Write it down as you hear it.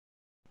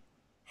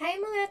Hi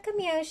mga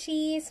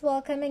kamyoshis!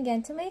 Welcome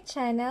again to my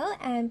channel.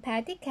 I'm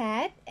Patty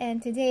Cat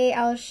and today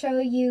I'll show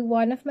you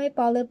one of my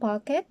Polly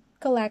Pocket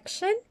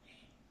collection.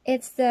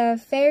 It's the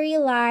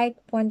Fairylight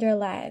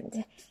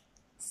Wonderland.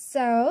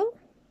 So,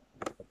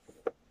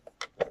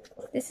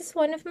 this is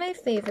one of my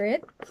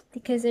favorite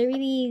because I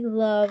really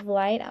love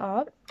light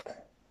up.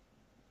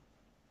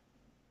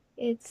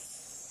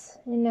 It's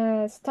in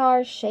a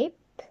star shape.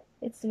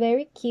 It's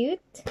very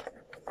cute.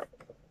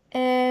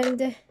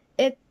 And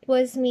it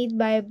was made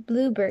by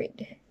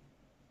Bluebird.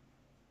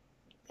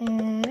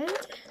 And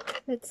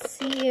let's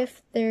see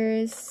if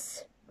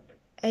there's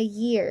a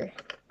year.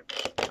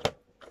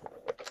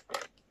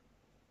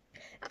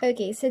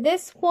 Okay, so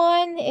this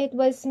one, it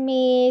was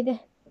made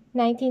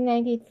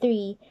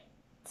 1993.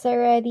 It's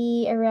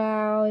already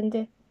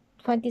around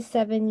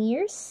 27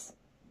 years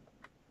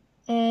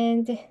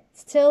and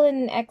still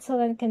in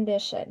excellent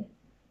condition.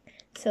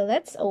 So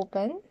let's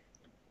open.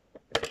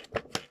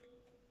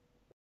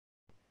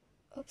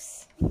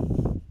 Oops.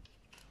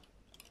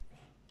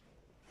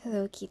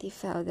 Hello Kitty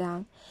fell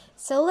down.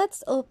 So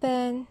let's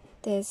open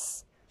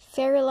this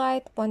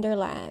Fairylight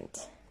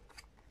Wonderland.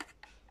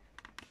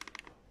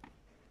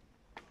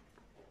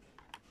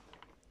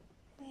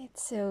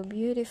 It's so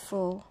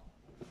beautiful.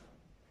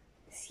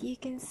 As you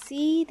can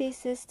see,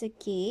 this is the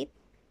gate.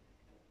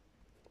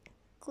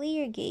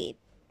 Clear gate.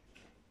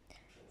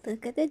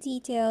 Look at the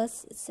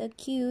details. It's so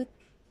cute.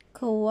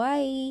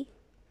 Kawaii.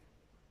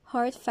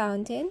 Heart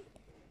fountain.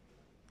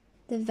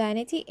 The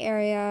vanity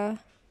area.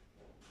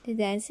 The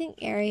dancing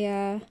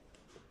area,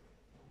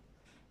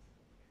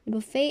 the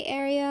buffet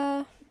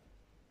area,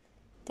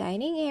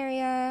 dining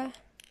area,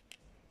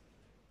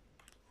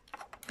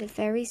 the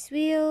Ferris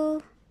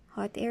wheel,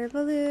 hot air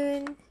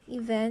balloon,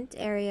 event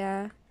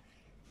area,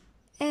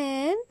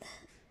 and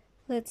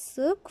let's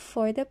look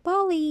for the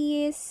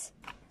Pollys.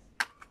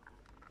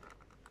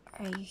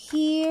 Are you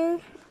here?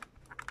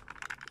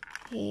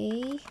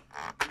 Hey,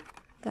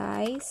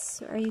 guys,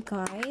 where are you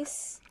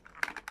guys?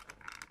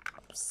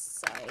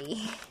 Oops,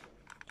 sorry.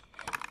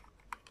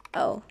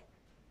 Oh,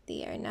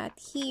 they are not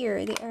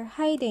here. They are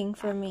hiding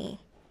from me.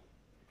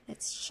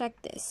 Let's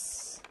check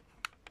this.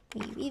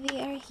 Maybe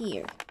they are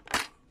here.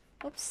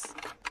 Oops.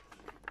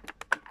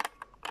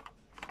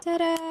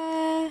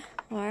 Ta-da!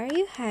 Why are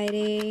you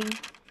hiding?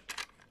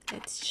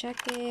 Let's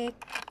check it.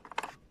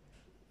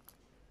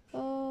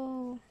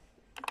 Oh,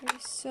 they're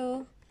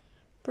so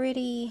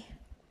pretty.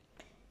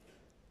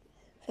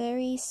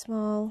 Very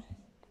small.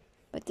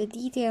 But the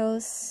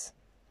details...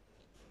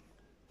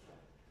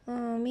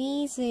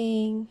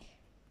 amazing.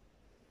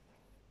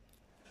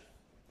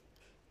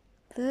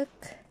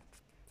 Look,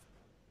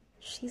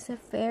 she's a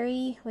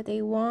fairy with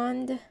a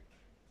wand,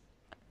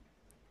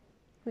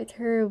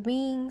 with her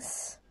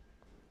wings.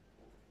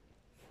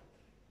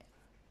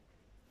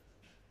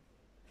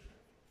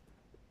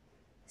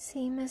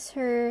 Same as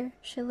her,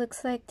 she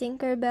looks like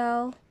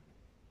Tinkerbell.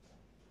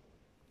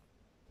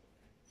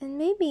 And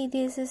maybe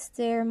this is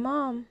their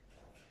mom.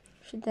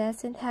 She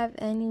doesn't have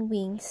any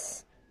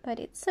wings, but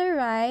it's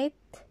alright.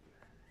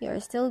 You're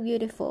still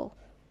beautiful.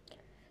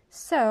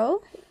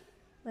 So,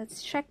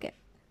 let's check it.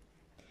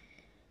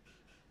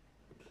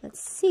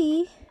 Let's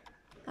see.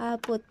 I'll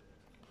put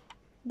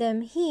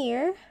them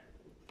here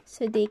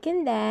so they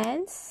can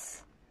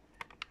dance.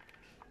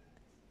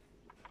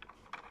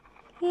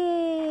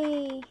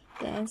 Yay!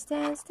 Dance,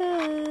 dance,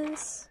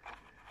 dance.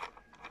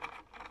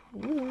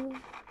 Ooh.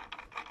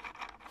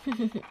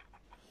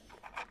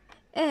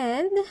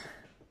 And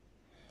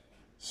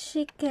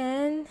she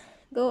can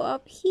go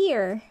up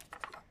here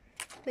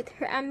with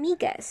her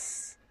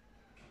amigas.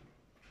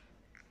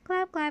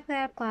 Clap, clap,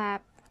 clap,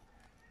 clap.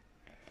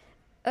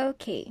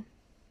 Okay.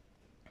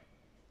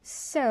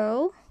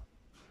 So,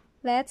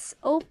 let's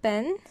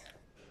open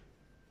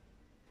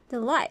the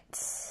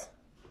lights.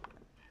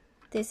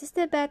 This is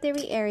the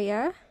battery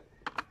area.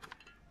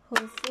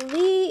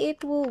 Hopefully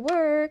it will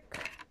work.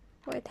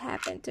 What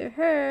happened to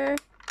her?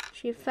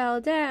 She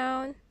fell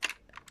down.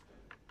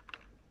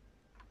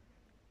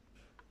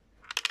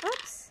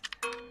 Oops.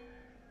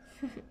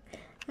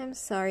 I'm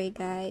sorry,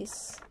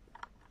 guys.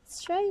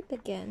 Let's try it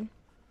again.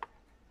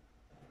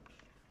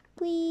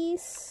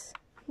 Please,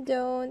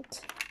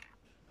 don't.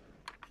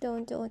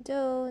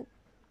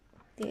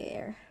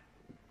 There.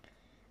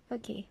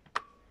 Okay.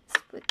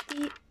 Let's put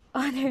the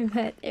other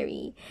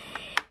battery.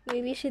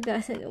 Maybe she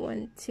doesn't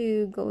want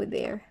to go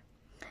there.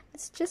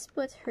 Let's just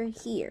put her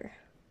here.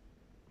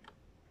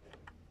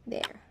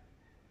 There.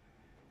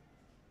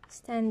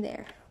 Stand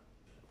there.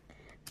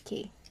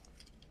 Okay.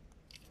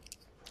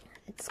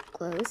 Let's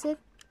close it.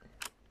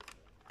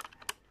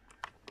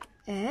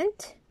 And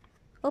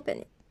open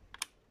it.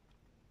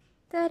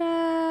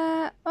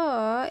 Ta-da!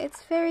 Oh,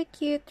 it's very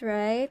cute,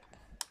 right?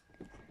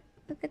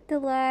 Look at the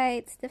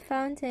lights, the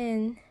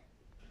fountain,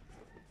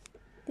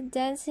 the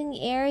dancing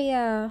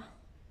area,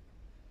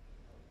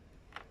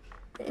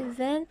 the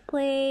event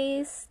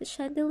place, the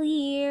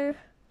chandelier,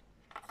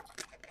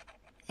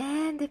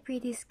 and the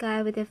pretty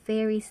sky with the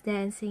fairies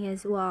dancing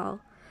as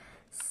well.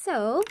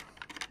 So,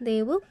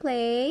 they will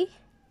play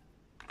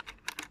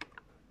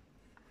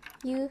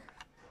You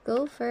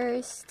go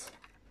first.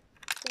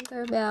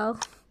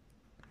 Tinkerbell.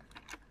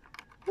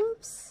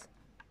 Oops.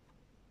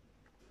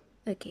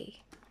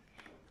 Okay.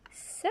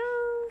 So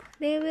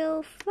they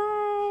will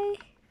fly,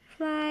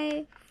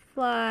 fly,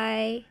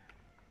 fly.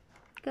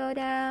 Go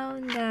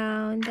down,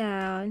 down,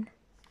 down.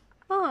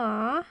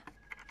 Aww.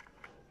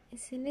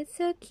 Isn't it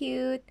so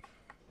cute?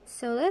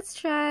 So let's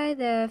try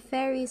the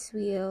Ferris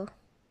wheel.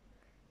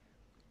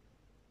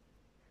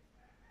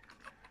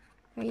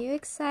 Are you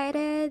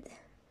excited?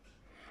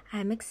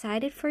 I'm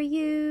excited for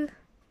you.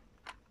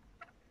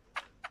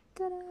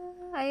 Ta-da!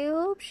 I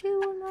hope she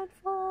will not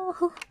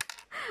fall.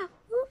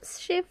 Oops,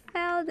 she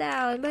fell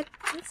down, but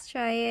let's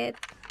try it.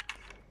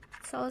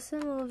 It's also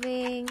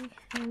moving.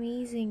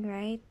 Amazing,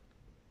 right?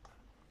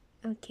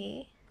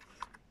 Okay.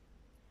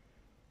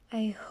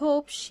 I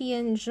hope she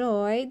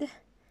enjoyed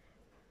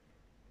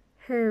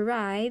her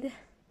ride.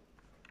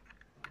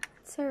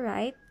 It's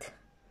alright.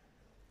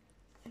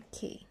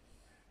 Okay.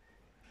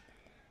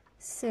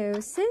 So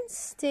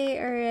since they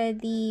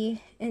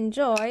already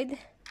enjoyed,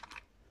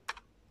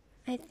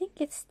 I think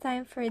it's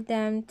time for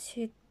them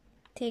to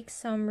take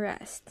some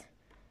rest.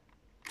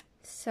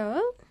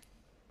 So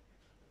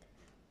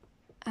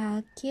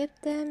I'll keep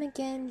them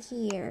again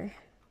here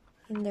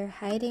in their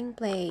hiding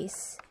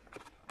place.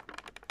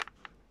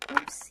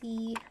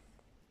 Oopsie.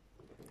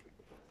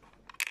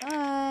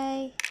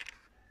 Bye.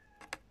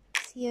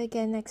 See you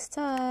again next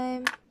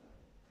time.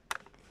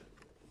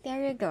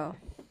 There you go.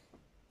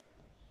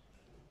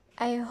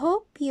 I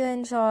hope you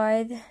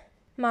enjoyed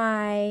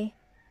my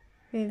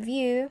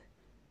review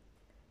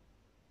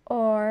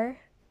or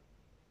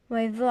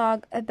my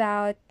vlog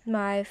about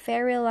my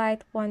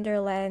Fairylight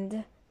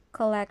Wonderland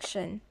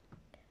collection.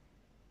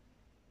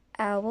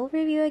 I will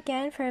review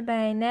again for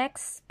my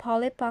next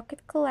Polly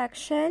Pocket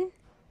collection.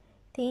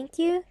 Thank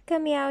you,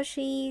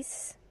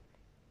 Kamiaushis.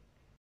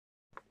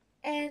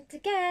 And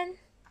again,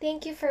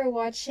 thank you for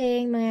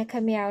watching mga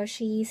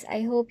Kamiaushis.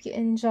 I hope you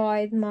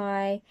enjoyed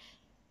my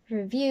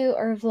review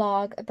or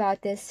vlog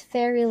about this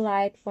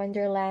Fairylight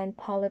Wonderland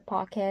Polly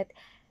Pocket.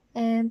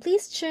 And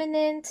please tune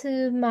in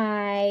to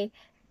my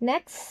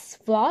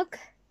next vlog.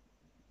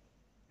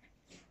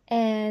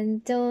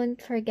 And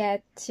don't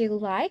forget to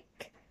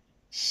like,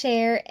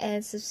 share,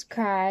 and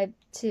subscribe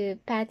to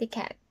Patty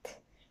Cat.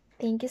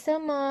 Thank you so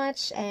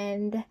much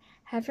and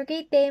have a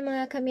great day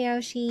mga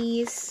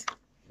Kamiaushis.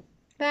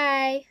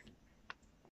 Bye!